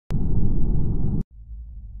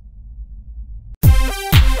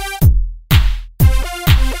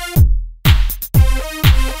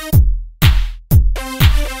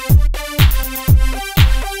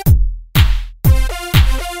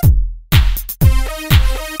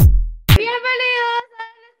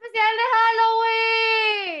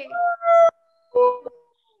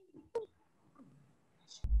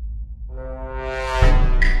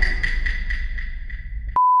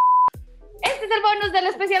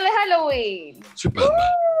Especial de Halloween. Superman.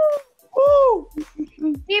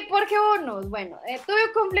 ¿Y por qué bonus? Bueno, tuve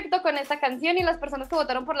un conflicto con esta canción y las personas que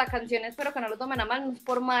votaron por la canción, espero que no lo tomen a mal, no es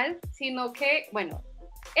por mal, sino que, bueno,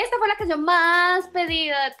 esta fue la canción más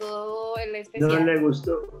pedida de todo el especial. No le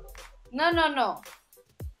gustó. No.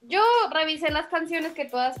 Yo revisé las canciones que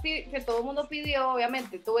todo el mundo pidió,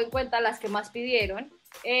 obviamente, tuve en cuenta las que más pidieron,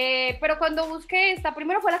 pero cuando busqué esta,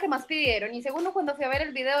 primero fue la que más pidieron y segundo, cuando fui a ver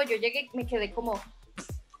el video, yo llegué, me quedé como,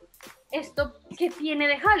 ¿esto qué tiene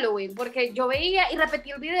de Halloween? Porque yo veía y repetí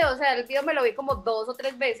el video, o sea, el video me lo vi como 2 o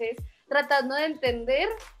 3 veces, tratando de entender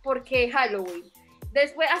por qué Halloween.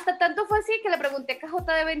 Después, hasta tanto fue así que le pregunté a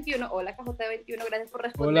KJ21, hola KJ21, gracias por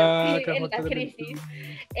responder en la crisis.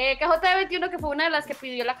 KJ21, que fue una de las que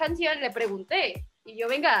pidió la canción, le pregunté, y yo,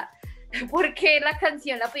 venga, ¿por qué la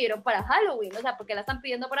canción la pidieron para Halloween? O sea, ¿por qué la están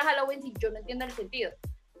pidiendo para Halloween si yo no entiendo el sentido?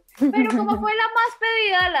 Pero como fue la más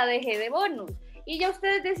pedida, la dejé de bonus. Y ya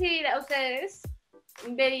ustedes decidirán, ustedes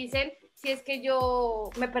me dicen si es que yo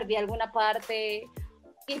me perdí alguna parte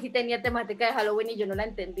y si tenía temática de Halloween y yo no la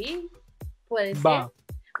entendí. Puede ser.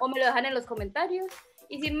 O me lo dejan en los comentarios.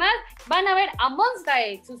 Y sin más, van a ver a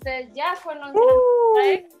MONSTAEX. Ustedes ya conocen a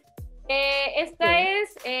MONSTAEX. Esta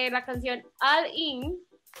es la canción All In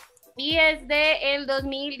y es de el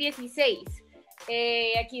 2016.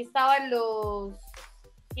 Aquí estaban los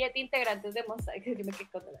 7 integrantes de MONSTAEX.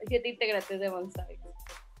 7 integrantes de MONSTAEX.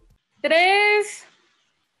 3,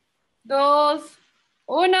 2,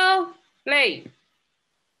 1, play.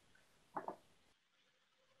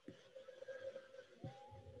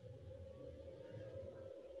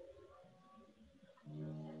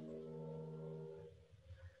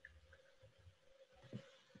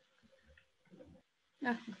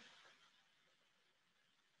 Ah.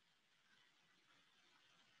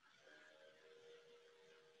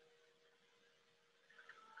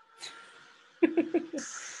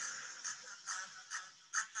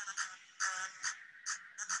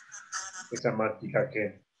 Esa mática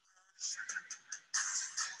que...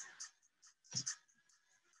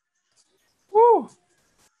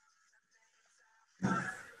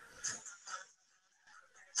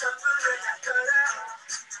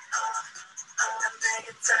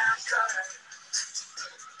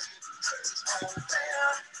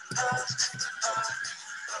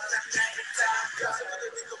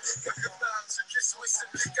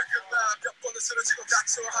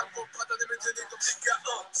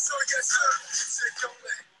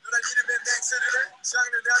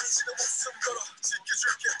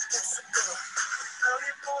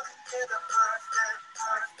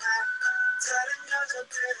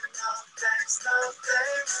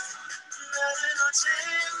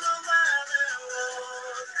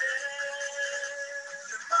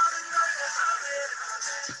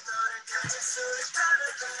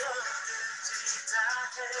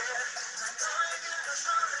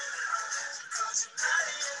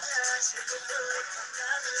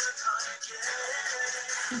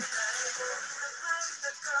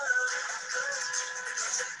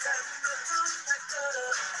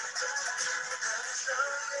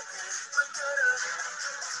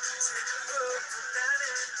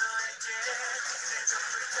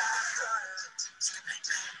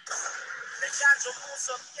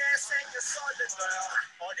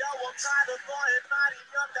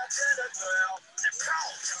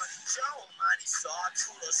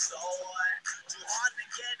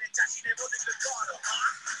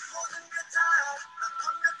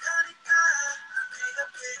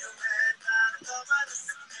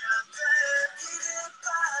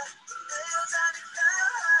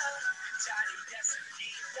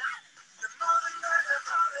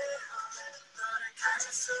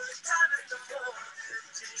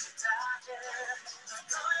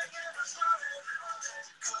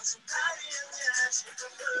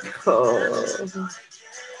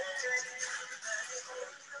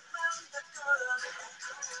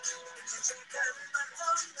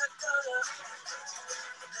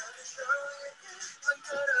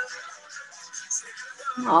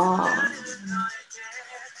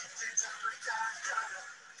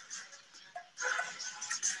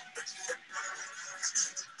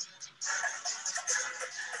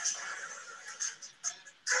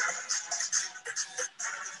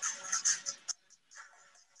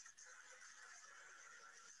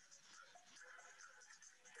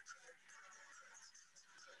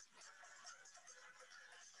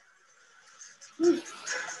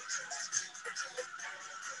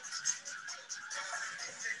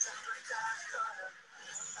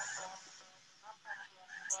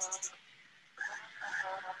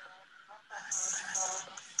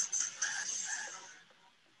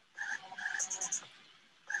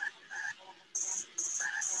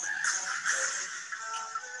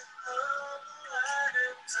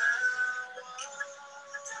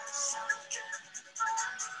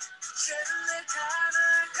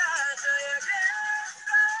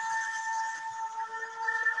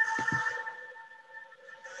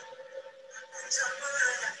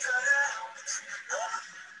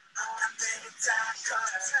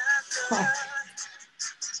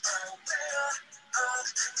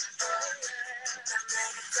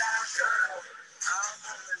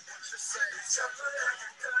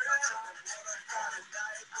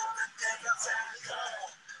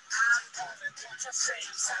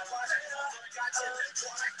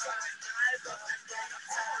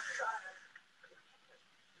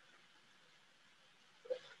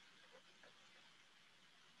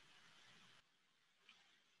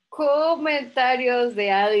 Comentarios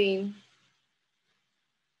de Adin.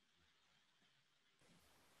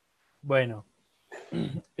 Bueno.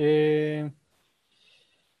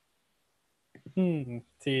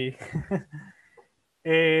 Sí.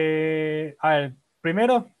 A ver,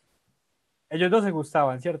 primero, ellos dos se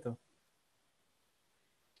gustaban, ¿cierto?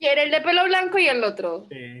 ¿Quién el de pelo blanco y el otro?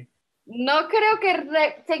 Sí. No creo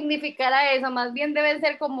que significara eso, más bien deben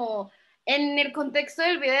ser como, en el contexto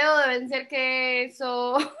del video deben ser que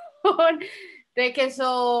son, de que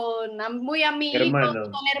son muy amigos, Hermanos.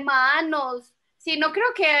 son hermanos. Sí, no creo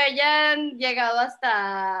que hayan llegado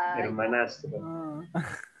hasta Hermanastro.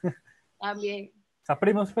 también. O sea,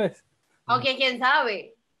 primos, pues. Aunque quién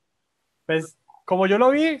sabe. Pues, como yo lo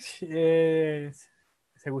vi, se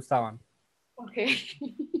gustaban. Ok.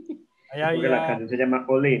 Ahí Porque la había, canción se llama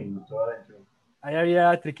All In, todo adentro. ahí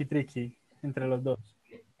había triqui entre los dos.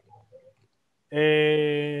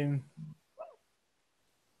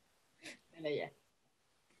 Dale ya.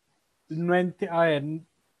 No a ver,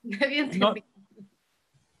 Nadie no, entendí.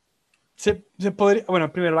 se podría,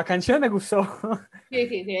 bueno, primero la canción me gustó.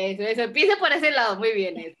 Sí, eso. Empieza por ese lado, muy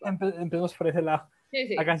bien. Eso. Empecemos por ese lado.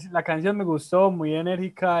 Sí. La canción me gustó, muy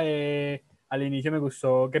enérgica. Al inicio me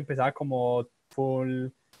gustó que empezaba como full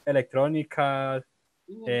electrónica.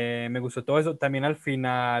 Me gustó todo eso. También al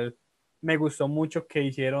final me gustó mucho que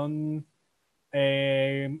hicieron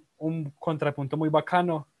un contrapunto muy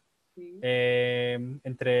bacano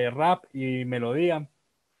entre rap y melodía.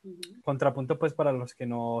 Contrapunto, pues para los que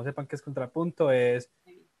no sepan qué es contrapunto, es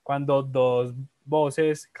cuando dos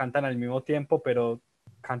voces cantan al mismo tiempo, pero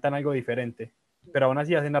cantan algo diferente, pero aún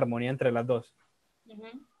así hacen armonía entre las dos. Y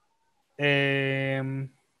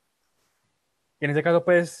en ese caso,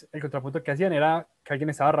 pues, el contrapunto que hacían era que alguien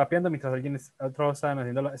estaba rapeando mientras otro estaba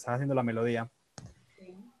haciendo la melodía.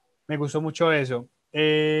 Me gustó mucho eso.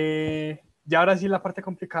 Y ahora sí la parte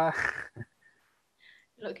complicada.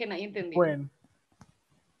 Lo que nadie entendió. Bueno,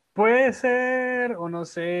 puede ser, o no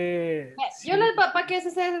sé. Yo les para que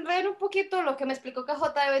se enreden un poquito lo que me explicó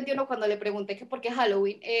KJ de 21 cuando le pregunté que por qué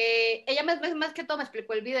Halloween. Ella más que todo me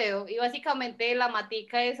explicó el video y básicamente la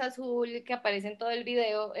matica es azul que aparece en todo el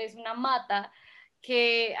video, es una mata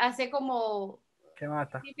que hace como, ¿Qué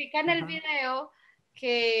mata? significa en el video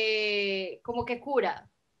que como que cura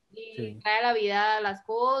y Sí. trae a la vida las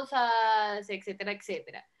cosas, etcétera,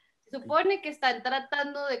 etcétera. Se supone que están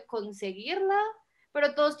tratando de conseguirla,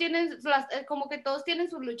 pero todos tienen, como que todos tienen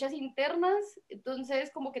sus luchas internas,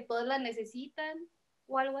 entonces como que todos la necesitan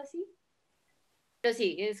o algo así. Pero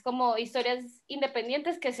sí, es como historias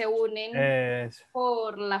independientes que se unen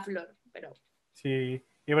por la flor, pero... Sí,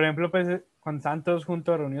 y por ejemplo, pues cuando están todos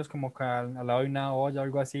juntos reunidos como que al lado de una olla o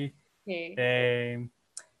algo así,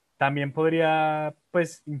 también podría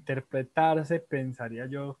pues interpretarse, pensaría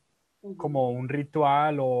yo, como un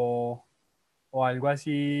ritual o algo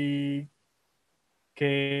así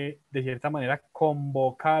que de cierta manera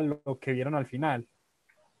convoca lo que vieron al final.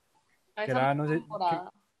 A Que esa era, nueva no sé,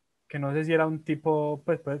 temporada. que no sé si era un tipo,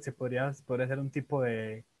 pues se podría ser un tipo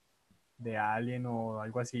de alien o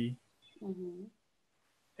algo así.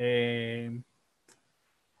 Eh,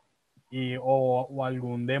 o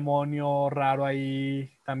algún demonio raro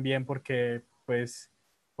ahí también, porque pues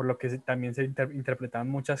por lo que también se interpretaban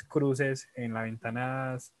muchas cruces en las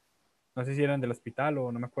ventanas, no sé si eran del hospital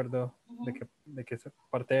o no me acuerdo de qué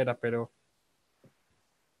parte era, pero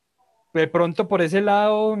de pronto por ese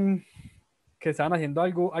lado que estaban haciendo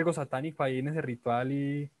algo satánico ahí en ese ritual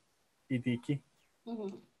y Tiki,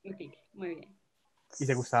 Muy bien. y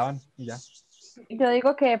se gustaban y ya. Yo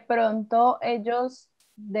digo que de pronto ellos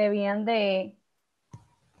debían de,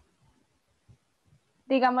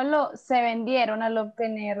 digámoslo, se vendieron al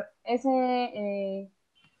obtener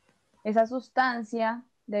esa sustancia,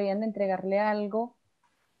 debían de entregarle algo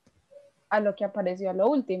a lo que apareció a lo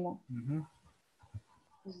último.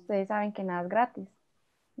 Ustedes saben que nada es gratis.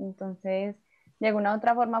 Entonces, de alguna u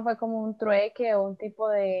otra forma fue como un trueque o un tipo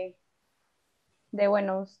de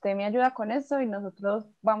bueno, usted me ayuda con eso y nosotros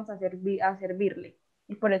vamos a servirle.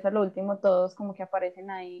 Y por eso a lo último todos como que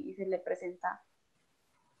aparecen ahí y se le presenta.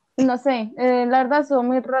 No sé, la verdad estuvo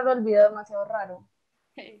muy raro el video, demasiado raro.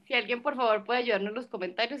 Si alguien por favor puede ayudarnos en los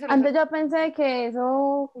comentarios. Antes yo pensé que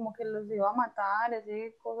eso como que los iba a matar,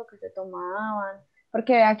 ese coso que se tomaban,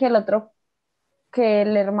 porque vea que el otro, que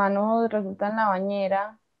el hermano resulta en la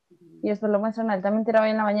bañera y después lo muestran a él también tirado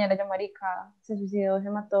ahí en la bañera, yo marica, se suicidó, se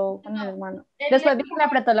mató con el No, hermano. él Después vi que le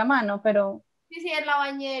apretó la mano, pero sí, en la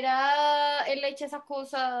bañera él le echa esa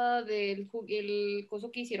cosa el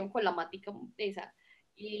coso que hicieron con la mática esa.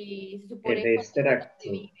 Y se supone El que extracto.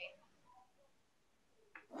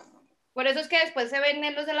 por eso es que después se ven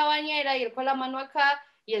en los de la bañera y él con la mano acá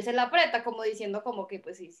y él se la aprieta como diciendo como que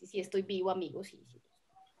pues sí, sí, sí estoy vivo, amigos, sí, sí.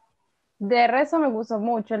 de resto me gustó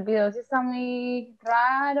mucho, el video sí está muy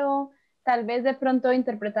raro, tal vez de pronto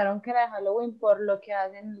interpretaron que era de Halloween por lo que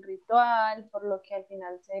hacen el ritual, por lo que al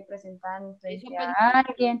final se presentan Eso frente pensé. a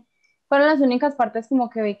alguien. Fueron las únicas partes como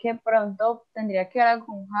que vi que pronto tendría que ver algo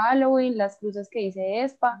con Halloween, las cruces que dice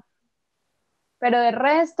Espa, pero de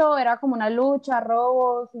resto era como una lucha,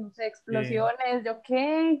 robos, no sé, Sí. explosiones, yo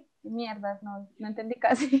qué mierdas, no entendí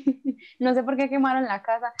casi. No sé por qué quemaron la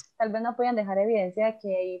casa, tal vez no podían dejar evidencia de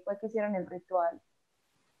que ahí fue que hicieron el ritual.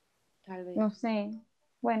 Tal vez. No sé,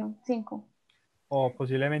 bueno, 5. O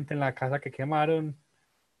posiblemente en la casa que quemaron,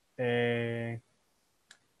 eh,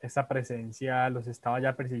 esta presencia los estaba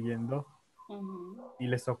ya persiguiendo y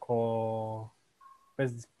les tocó,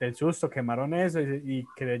 pues del susto, quemaron eso y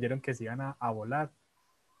creyeron que se iban a volar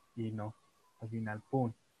y no, al final,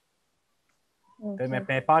 pum. Entonces,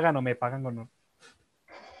 ¿me pagan o me pagan o no?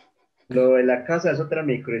 Lo de la casa es otra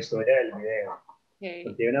microhistoria del video. Okay.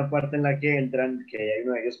 Porque hay una parte en la que entran, que hay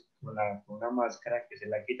uno de ellos con una máscara que se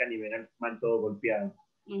la quitan y ven al man todo golpeado.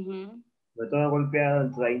 No todo golpeado,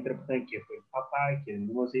 entonces ahí interpretan que fue el papá, que el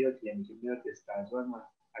mismo sido que le metió un medio testazo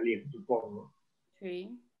al hijo, supongo.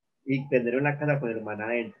 Sí. Y tendieron la casa con el man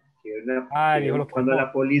adentro. El hijo lo Cuando quemó,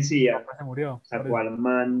 la policía papá se murió. sacó al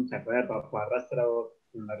man, sacó al papá arrastrado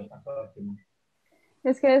con la ropa toda quemada.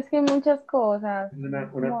 Es que hay muchas cosas.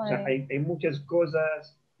 O sea, hay muchas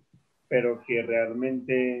cosas, pero que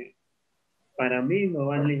realmente para mí no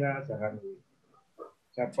van ligadas a Halloween.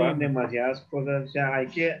 O sea, Sí, pasan no. demasiadas cosas. O sea, hay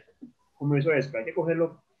que, como eso es, hay que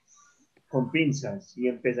cogerlo con pinzas y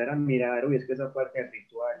empezar a mirar, uy, es que esa parte es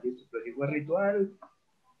ritual, listo, pero si fue ritual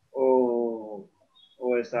o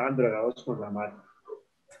estaban drogados con la mano.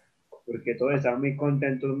 Porque todos estaban muy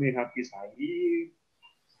contentos, muy happy ahí,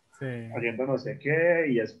 Sí. haciendo no sé qué,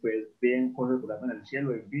 y después ven cosas volando en el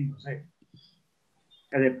cielo, en fin, no sé. O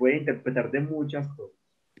sea, se puede interpretar de muchas cosas.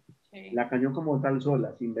 Sí. La canción como tal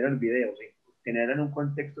sola, sin ver el video, sí. Tenerla en un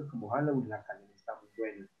contexto como Halloween, la canción está muy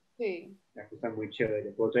buena. Sí. La cosa está muy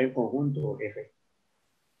chévere. Pero todo en conjunto, F.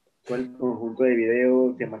 Todo el conjunto de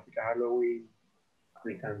video, temática Halloween,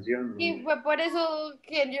 de canción, muy Y bien. fue por eso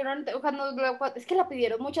que yo no, es que la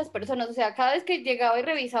pidieron muchas personas, o sea, cada vez que llegaba y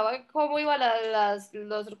revisaba cómo iban las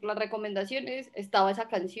recomendaciones, estaba esa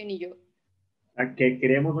canción y yo, ¿A qué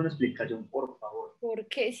queremos una explicación, por favor? ¿por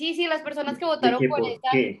qué? Sí, sí, las personas que ¿De votaron qué, por por esta,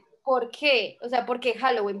 qué? ¿por qué? O sea, ¿por qué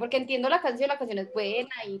Halloween? Porque entiendo la canción es buena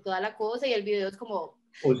y toda la cosa y el video es como,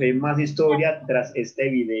 O sea, hay más historia tras este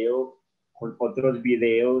video, con otros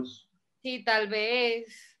videos. sí, tal vez,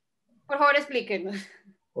 por favor explíquenos.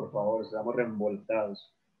 Por favor, estamos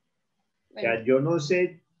revoltados. O Bueno, sea, yo no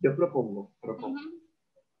sé, yo propongo. ujú,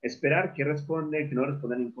 Esperar que responde, que no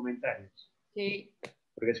respondan en comentarios. sí,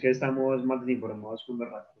 Porque es que estamos más desinformados que un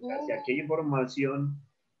rato. O sea, si aquí hay información,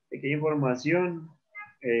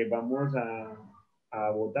 vamos a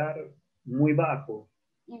votar muy bajo,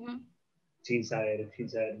 ujú, sin saber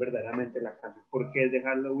verdaderamente la canción. ¿Por qué es de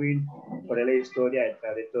Halloween? ¿Cuál sí, es la historia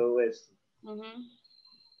detrás de todo esto? ujú.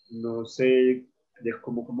 No sé de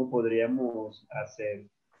cómo podríamos hacer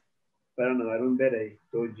para no dar un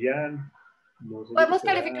veredicto ya. No sé si Podemos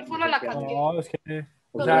tocará, calificar no solo sé la qué hacer. canción, No, es que,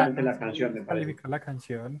 O o solo la sea, solamente la canción, sí, me parece. calificar la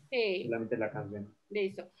canción. sí. Solamente la canción.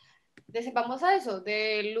 Listo. Entonces, vamos a eso,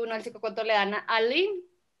 del 1 al 5, ¿cuánto le dan a Alin?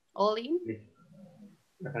 Olin. Listo.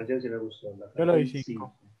 La canción sí me gustó, la Yo le doy canción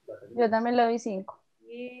 5. 5. La canción Yo me también gustó. le doy 5. El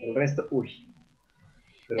Y resto, uy,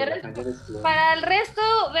 pero la canción estuvo. para el resto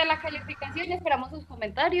de la calificación esperamos sus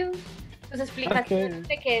comentarios, sus Es explicaciones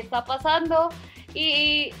que, de qué está pasando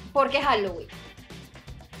y por qué Halloween.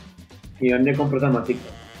 ¿Y dónde compro esa matica?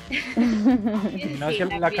 no, es Sí, que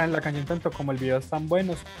también. la canción tanto como el video están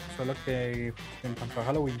buenos, solo que en cuanto a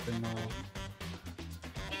Halloween, pues no.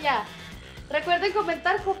 Y ya. Recuerden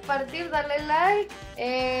comentar, compartir, darle like,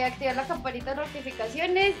 activar la campanita de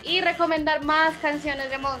notificaciones y recomendar más canciones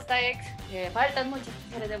de MONSTAEX. Faltan muchas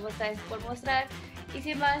canciones de MONSTAEX por mostrar. Y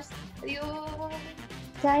sin más, adiós.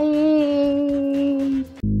 Chai.